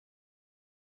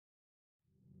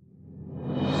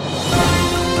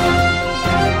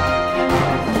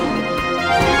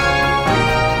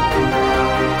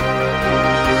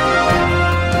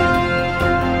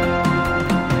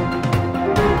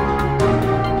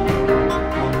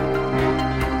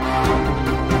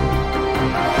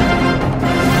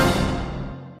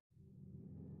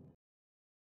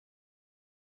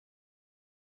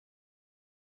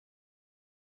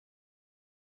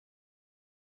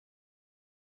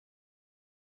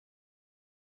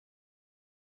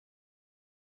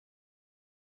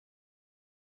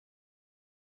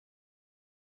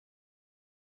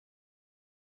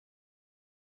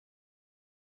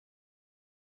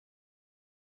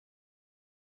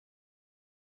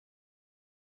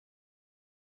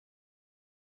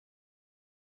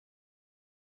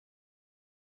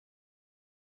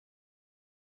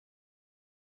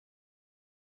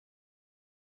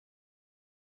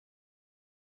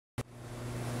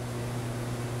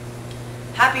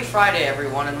Happy Friday,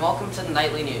 everyone, and welcome to the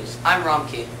Nightly News. I'm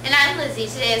Romkey. And I'm Lizzie.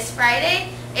 Today is Friday,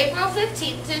 April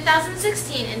 15th,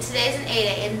 2016, and today is an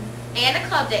A-Day and a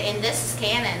Club Day, and this is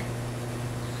Canon.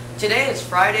 Today is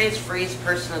Friday's Freeze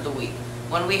Person of the Week,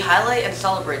 when we highlight and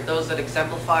celebrate those that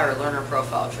exemplify our learner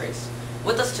profile traits.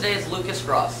 With us today is Lucas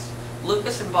Ross.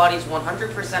 Lucas embodies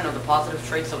 100% of the positive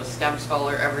traits of a STEM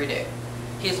scholar every day.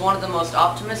 He is one of the most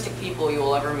optimistic people you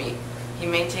will ever meet. He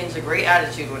maintains a great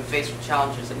attitude when faced with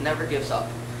challenges and never gives up.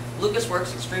 Lucas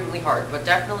works extremely hard, but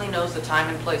definitely knows the time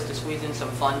and place to squeeze in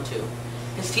some fun too.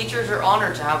 His teachers are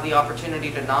honored to have the opportunity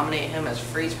to nominate him as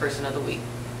Freeze Person of the Week.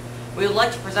 We would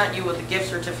like to present you with a gift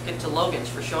certificate to Logan's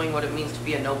for showing what it means to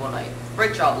be a noble knight.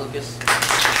 Great job, Lucas.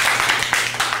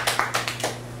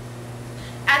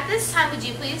 At this time, would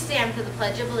you please stand for the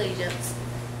Pledge of Allegiance?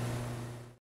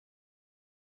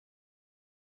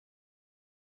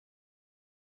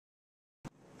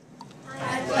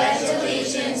 I pledge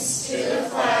allegiance to the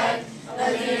flag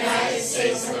of the United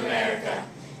States of America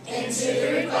and to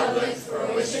the republic for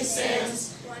which it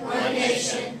stands, one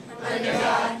nation, under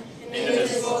God,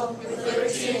 indivisible, with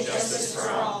liberty and justice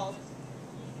for all.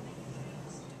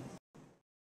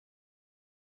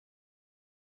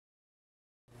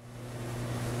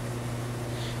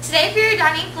 Today, for your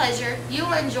dining pleasure, you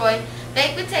will enjoy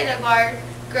baked potato bar,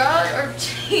 grilled or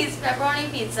cheese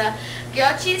pepperoni pizza,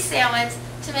 grilled cheese sandwich,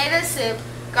 tomato soup,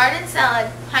 garden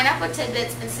salad, pineapple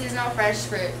tidbits, and seasonal fresh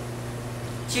fruit.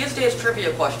 Tuesday's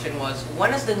trivia question was,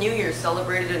 when is the New Year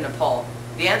celebrated in Nepal?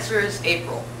 The answer is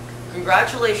April.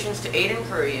 Congratulations to Aiden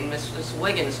Curry and Mrs.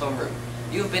 Wiggins' homeroom.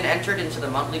 You have been entered into the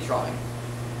monthly drawing.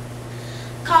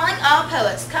 Calling all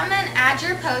poets, come and add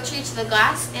your poetry to the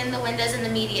glass in the windows in the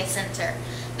media center.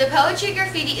 The poetry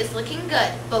graffiti is looking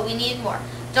good, but we need more.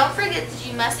 Don't forget that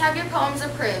you must have your poems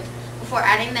approved before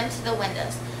adding them to the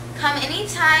windows. Come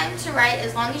anytime to write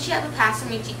as long as you have a pass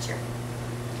from your teacher.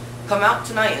 Come out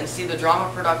tonight and see the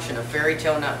drama production of Fairy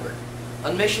Tale Network.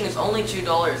 Admission is only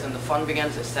 $2 and the fun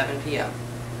begins at 7 p.m.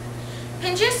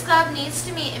 Pinterest Club needs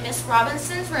to meet in Miss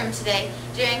Robinson's room today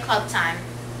during club time.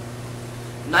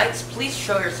 Knights, please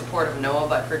show your support of Noah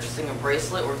by purchasing a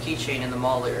bracelet or keychain in the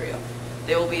mall area.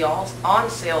 They will be all on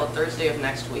sale Thursday of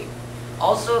next week.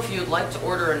 Also, if you would like to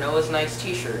order a Noah's Knights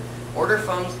t-shirt, order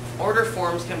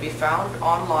forms can be found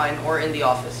online or in the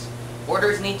office.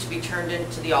 Orders need to be turned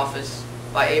into the office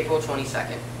by April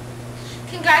 22nd.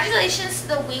 Congratulations to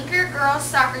the Winker girls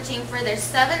soccer team for their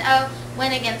 7-0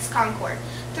 win against Concord.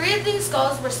 3 of these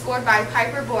goals were scored by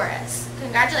Piper Boris.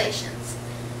 Congratulations.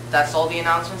 That's all the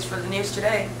announcements for the news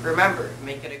today. Remember,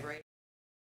 make it a great